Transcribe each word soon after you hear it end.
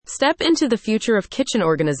Step into the future of kitchen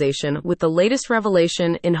organization with the latest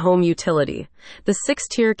revelation in home utility, the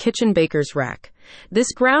 6-tier kitchen baker's rack.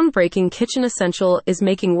 This groundbreaking kitchen essential is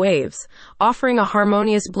making waves, offering a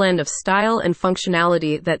harmonious blend of style and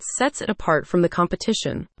functionality that sets it apart from the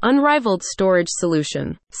competition. Unrivaled storage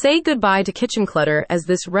solution. Say goodbye to kitchen clutter as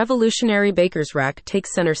this revolutionary baker's rack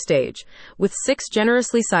takes center stage. With 6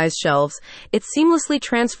 generously sized shelves, it seamlessly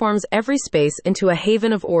transforms every space into a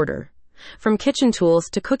haven of order. From kitchen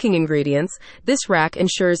tools to cooking ingredients, this rack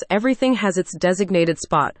ensures everything has its designated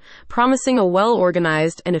spot, promising a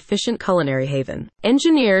well-organized and efficient culinary haven.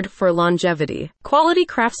 Engineered for longevity. Quality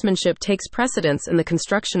craftsmanship takes precedence in the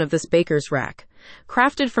construction of this baker's rack.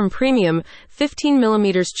 Crafted from premium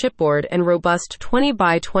 15mm chipboard and robust 20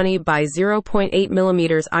 by 20 by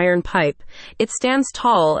 0.8mm iron pipe, it stands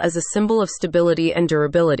tall as a symbol of stability and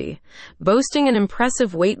durability. Boasting an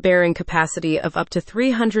impressive weight-bearing capacity of up to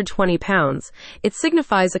 320 pounds, it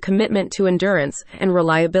signifies a commitment to endurance and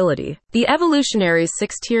reliability. The evolutionary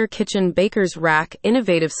 6-tier kitchen baker's rack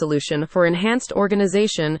innovative solution for enhanced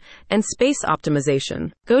organization and space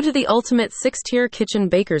optimization. Go to the ultimate 6-tier kitchen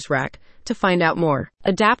baker's rack to find out more.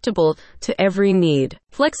 Adaptable to every need.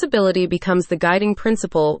 Flexibility becomes the guiding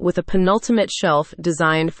principle with a penultimate shelf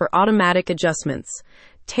designed for automatic adjustments.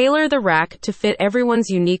 Tailor the rack to fit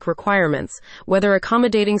everyone's unique requirements, whether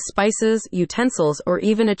accommodating spices, utensils, or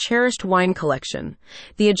even a cherished wine collection.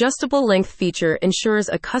 The adjustable length feature ensures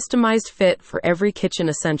a customized fit for every kitchen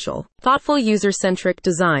essential. Thoughtful user-centric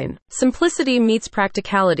design. Simplicity meets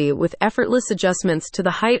practicality with effortless adjustments to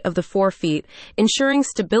the height of the 4 feet, ensuring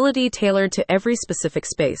stability tailored to every specific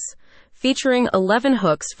space. Featuring 11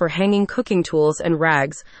 hooks for hanging cooking tools and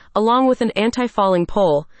rags, along with an anti-falling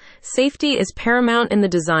pole, safety is paramount in the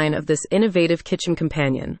design of this innovative kitchen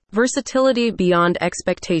companion. Versatility beyond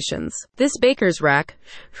expectations. This baker's rack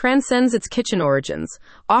transcends its kitchen origins,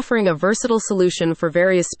 offering a versatile solution for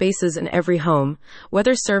various spaces in every home.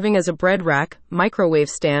 Whether serving as a bread rack,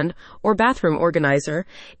 microwave stand, or bathroom organizer,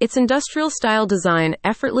 its industrial-style design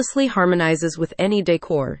effortlessly harmonizes with any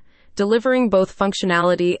decor, delivering both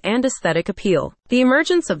functionality and aesthetic appeal. The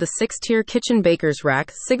emergence of the 6-tier kitchen baker's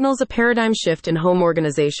rack signals a paradigm shift in home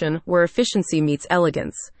organization where efficiency meets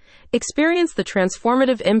elegance. Experience the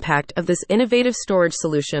transformative impact of this innovative storage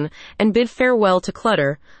solution and bid farewell to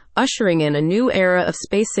clutter, ushering in a new era of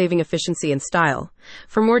space-saving efficiency and style.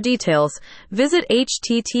 For more details, visit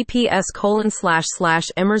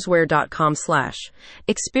https://emersware.com/.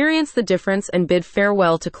 Experience the difference and bid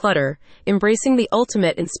farewell to clutter, embracing the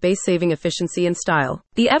ultimate in space-saving efficiency and style.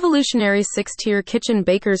 The evolutionary 6-tier kitchen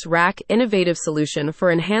baker's rack innovative solution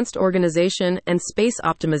for enhanced organization and space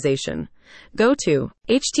optimization. Go to